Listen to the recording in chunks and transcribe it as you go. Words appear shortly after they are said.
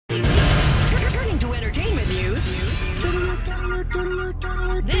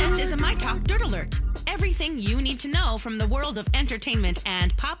This is a My Talk Dirt Alert. Everything you need to know from the world of entertainment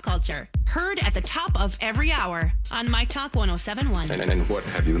and pop culture. Heard at the top of every hour on My Talk 107.1. And what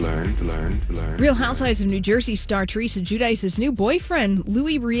have you learned? Real Housewives of New Jersey star Teresa Giudice's new boyfriend,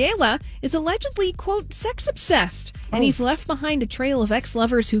 Louis Riela, is allegedly, quote, sex obsessed. And he's left behind a trail of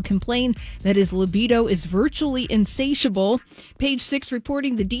ex-lovers who complain that his libido is virtually insatiable. Page 6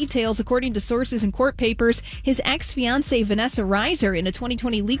 reporting the details. According to sources in court papers, his ex-fiancée Vanessa Reiser, in a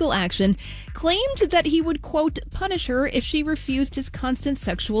 2020 legal action, claimed that he would, quote, punish her if she refused his constant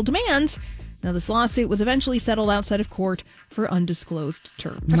sexual demands. Now, this lawsuit was eventually settled outside of court for undisclosed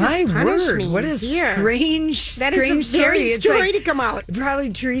terms. My word, mean? what a strange, that is a story. very It's story to come out.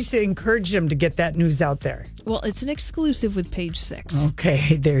 Probably Teresa encouraged him to get that news out there. Well, it's an exclusive with Page 6.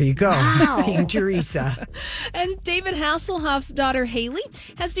 Okay, there you go. Wow. Being Teresa. And David Hasselhoff's daughter, Haley,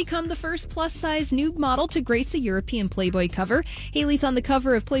 has become the first plus-size nude model to grace a European Playboy cover. Haley's on the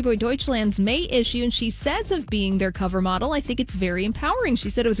cover of Playboy Deutschland's May issue, and she says of being their cover model, I think it's very empowering.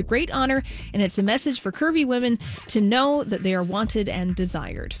 She said it was a great honor, and it's a message for curvy women to know that they are wanted and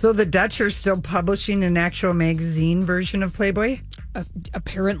desired. So the Dutch are still publishing an actual magazine version of Playboy?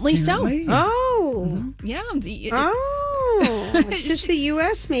 Apparently so. Oh. Yeah. It's just the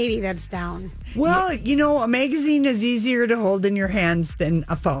U.S. maybe that's down. Well, a magazine is easier to hold in your hands than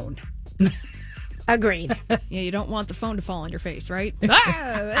a phone. Agreed. Yeah, you don't want the phone to fall on your face, right? And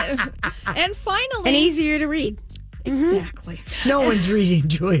finally... And easier to read. Exactly. No one's reading,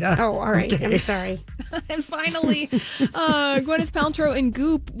 Julia. Oh, all right. Okay. I'm sorry. And finally, Gwyneth Paltrow and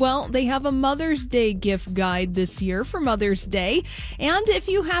Goop, well, they have a Mother's Day gift guide this year for Mother's Day. And if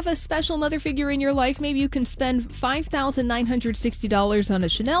you have a special mother figure in your life, maybe you can spend $5,960 on a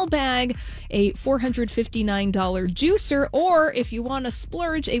Chanel bag, a $459 juicer, or if you want to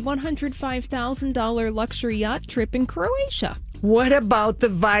splurge, a $105,000 luxury yacht trip in Croatia. What about the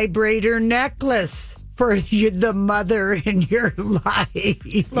vibrator necklace for the mother in your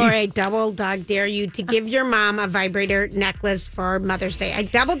life? Laura, I double dog dare you to give your mom a vibrator necklace for Mother's Day. I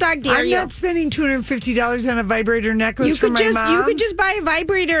double dog dare you. I'm not spending $250 on a vibrator necklace for my mom. You could just buy a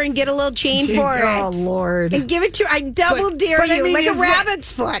vibrator and get a little chain for it. Oh, Lord. And give it to I double dare you, I mean, like a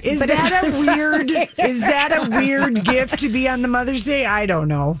rabbit's foot. Is that a weird gift to be on the Mother's Day? I don't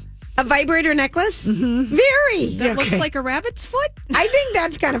know. A vibrator necklace? Mm-hmm. Very. That looks like a rabbit's foot? I think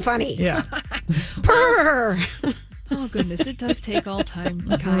that's kind of funny. Yeah. Purr. Oh, goodness. It does take all time,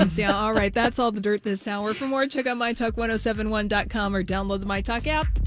 guys. Yeah, all right. That's all the dirt this hour. For more, check out mytalk1071.com or download the MyTalk app.